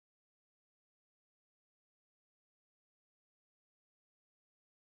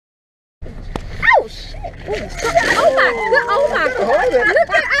Oh my God. Look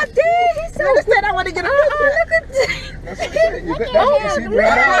at, I did. He said I want to get a look at this.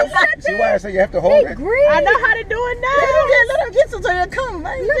 See why I say you have to hold it? I know how to do it now. Let him get some so he'll come.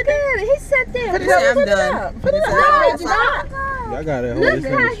 Look at it. He sat there. Put it up. I'm done. Put it up. Y'all got it. Look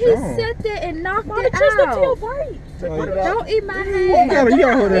how he sat there and knocked it out. Don't eat my hand. You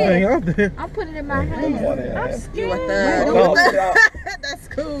gotta hold that thing out there. I'm putting it in my hand. I'm scared. That's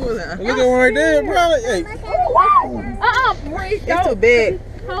cool. Look at one right there, probably. Hey. Breathe. It's too big.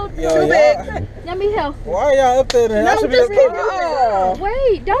 Hold too big. Let me help. Why y'all up there then? No, just keep it.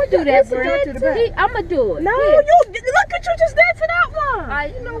 Wait, don't do that, Brad. I'm gonna do it. No, you look at you just dancing out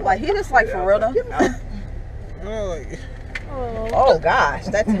one. You know what? He just like for real though. Oh gosh,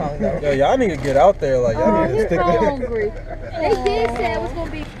 that's hung though. Yo, y'all need to get out there, like y'all need to stick there. Hungry. They did say it was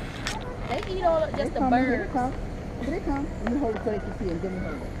gonna be. They eat all of just the birds. Here they come. Let me hold it so they can see and give me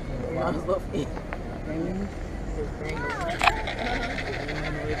hold it.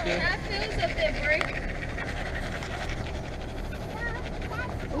 That feels up there, break.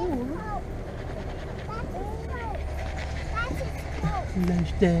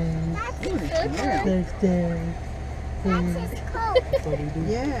 Nice day. Nice day.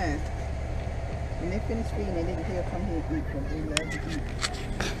 Yeah. When they finish feeding, they he'll come here and eat because they love to eat.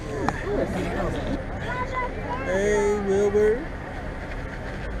 Hey, Wilbur.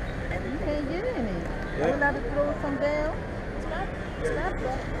 You can't get in it. Yeah. I'm allowed to throw some down. It's not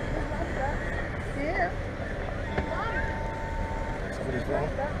that. Yeah.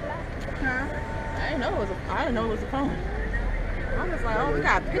 Huh? I didn't know it was a phone. I was like, oh, we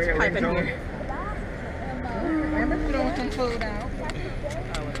got a pitch pipe in here. Remember throwing some food out?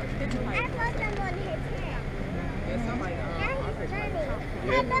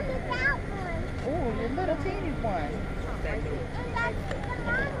 Oh, the little teeny one.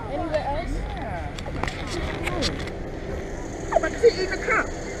 Anywhere else? Yeah. But she eating the cup.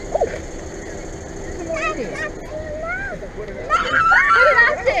 Come on in. Put it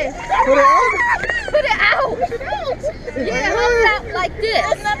out there. Put it out. Yeah, hold it out like this.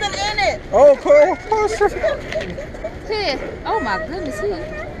 There's nothing in it. Oh, cool. Here. Oh my goodness,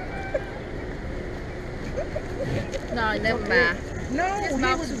 No, never mind. No, his he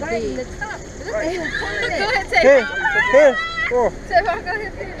mouth was too biting big. the top. Go ahead, take Here. Oh. Say, go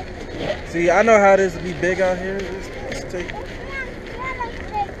ahead. See, I know how it is to be big out here. Just take.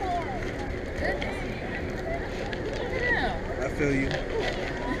 I feel you.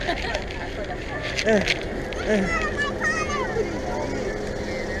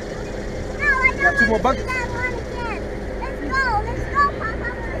 Got 2 more buckets. We're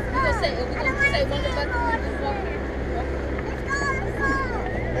gonna say one of the buckets.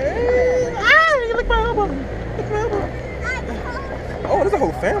 Hey. Ah, you lick my elbow. Lick my elbow. Oh, there's a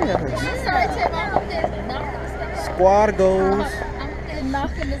whole family out here. I'm sorry, Tim. I'm up there knocking the stuff. Squad goes. I'm up there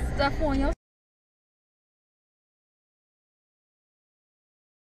knocking the stuff on your